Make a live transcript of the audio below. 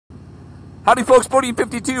Howdy folks, BoDean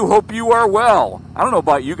 52, hope you are well. I don't know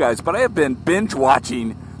about you guys, but I have been binge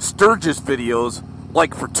watching Sturgis videos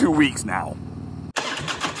like for 2 weeks now.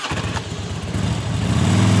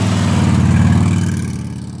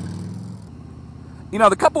 You know,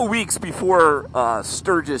 the couple weeks before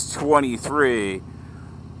Sturgis 23,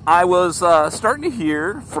 I was starting to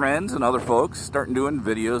hear friends and other folks starting doing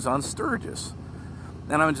videos on Sturgis.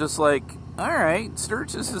 And I was just like, all right,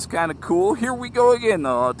 Sturgis is kind of cool. Here we go again,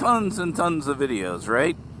 though. Tons and tons of videos,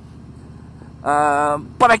 right?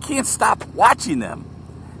 But I can't stop watching them.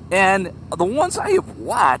 And the ones I have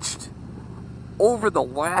watched over the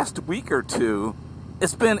last week or two,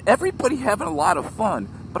 it's been everybody having a lot of fun.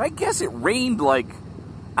 But I guess it rained like,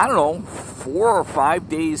 I don't know, 4 or 5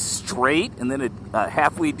 days straight and then a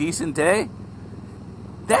halfway decent day.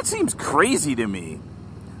 That seems crazy to me.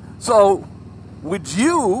 So, would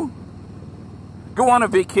you go on a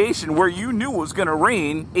vacation where you knew it was going to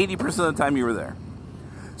rain 80% of the time you were there?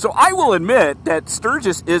 So I will admit that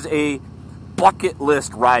Sturgis is a bucket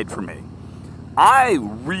list ride for me. I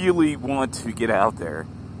really want to get out there,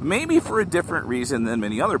 maybe for a different reason than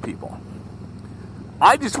many other people.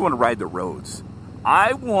 I just want to ride the roads.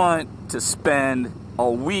 I want to spend a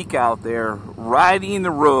week out there riding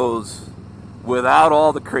the roads without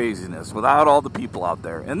all the craziness, without all the people out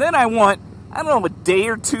there. And then I want, I don't know, a day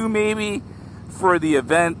or two maybe for the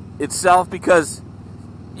event itself, because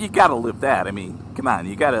you got to live that. I mean, come on,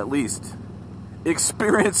 you got to at least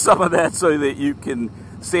experience some of that so that you can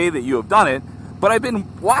say that you have done it. But I've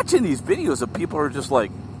been watching these videos of people who are just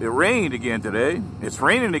like, it rained again today. It's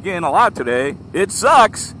raining again a lot today. It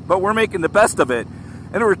sucks, but we're making the best of it.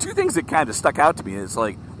 And there were two things that kind of stuck out to me. It's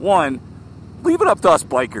like, one, leave it up to us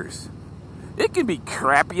bikers. It can be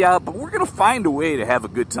crappy out, but we're going to find a way to have a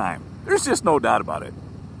good time. There's just no doubt about it.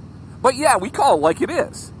 But yeah, we call it like it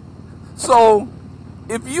is. So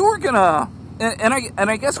if you were going to, and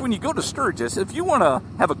I guess when you go to Sturgis, if you want to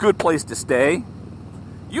have a good place to stay,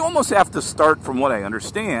 you almost have to start, from what I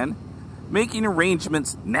understand, making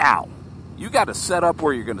arrangements now. You got to set up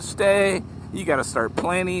where you're going to stay. You got to start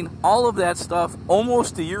planning all of that stuff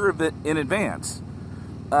almost a year of it in advance.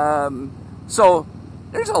 So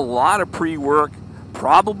there's a lot of pre-work,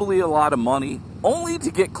 probably a lot of money, only to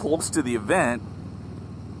get close to the event,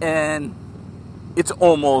 and it's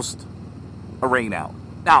almost a rain out.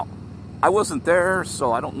 Now, I wasn't there,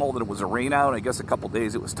 so I don't know that it was a rain out. I guess a couple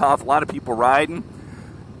days it was tough. A lot of people riding.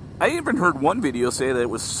 I even heard one video say that it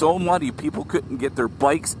was so muddy people couldn't get their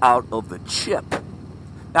bikes out of the chip.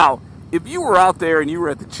 Now, if you were out there and you were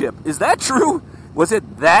at the chip, is that true? Was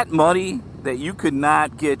it that muddy that you could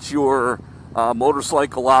not get your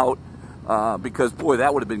motorcycle out? Because, boy,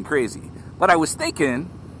 that would have been crazy. But I was thinking,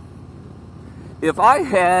 if I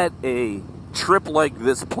had a trip like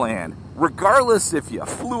this planned, regardless if you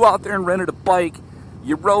flew out there and rented a bike,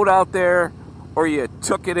 you rode out there, or you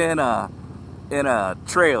took it in a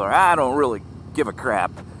trailer, I don't really give a crap.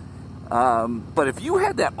 But if you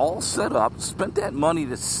had that all set up, spent that money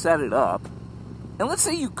to set it up, and let's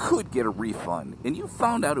say you could get a refund, and you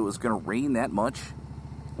found out it was going to rain that much,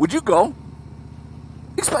 would you go?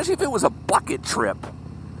 Especially if it was a bucket trip.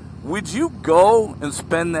 Would you go and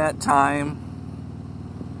spend that time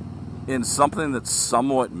in something that's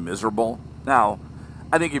somewhat miserable? Now,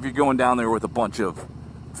 I think if you're going down there with a bunch of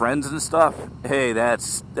friends and stuff, hey,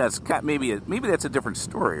 that's maybe that's a different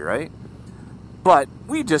story, right? But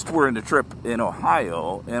we just were in a trip in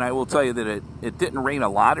Ohio, and I will tell you that it didn't rain a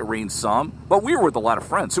lot. It rained some, but we were with a lot of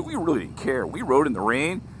friends, so we really didn't care. We rode in the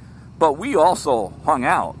rain, but we also hung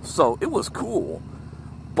out, so it was cool.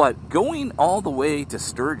 But going all the way to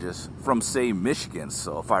Sturgis from, say, Michigan,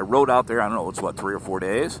 so if I rode out there, I don't know, it's what, 3 or 4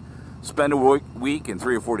 days, spend a week and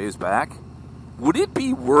 3 or 4 days back, would it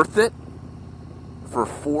be worth it for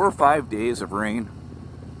 4 or 5 days of rain?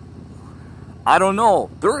 I don't know.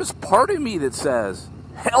 There is part of me that says,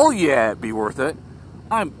 hell yeah, it'd be worth it.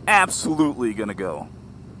 I'm absolutely going to go.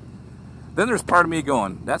 Then there's part of me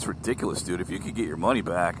going, that's ridiculous, dude. If you could get your money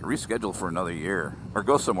back, reschedule for another year, or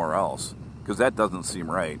go somewhere else, because that doesn't seem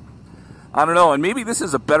right. I don't know, and maybe this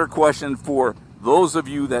is a better question for those of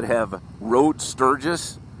you that have rode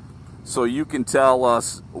Sturgis, so you can tell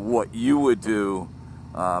us what you would do.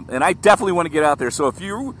 And I definitely want to get out there. So if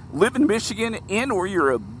you live in Michigan and or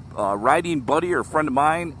you're a riding buddy or a friend of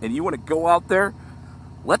mine and you want to go out there,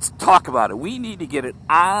 let's talk about it. We need to get it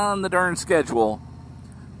on the darn schedule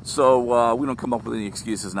so we don't come up with any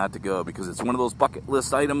excuses not to go, because it's one of those bucket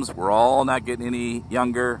list items. We're all not getting any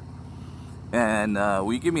younger. And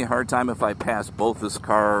will you give me a hard time if I pass both this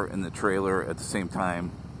car and the trailer at the same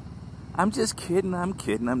time? I'm just kidding. I'm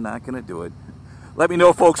kidding. I'm not going to do it. Let me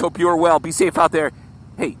know, folks. Hope you are well. Be safe out there.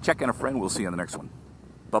 Hey, check in a friend. We'll see you on the next one.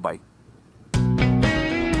 Bye-bye.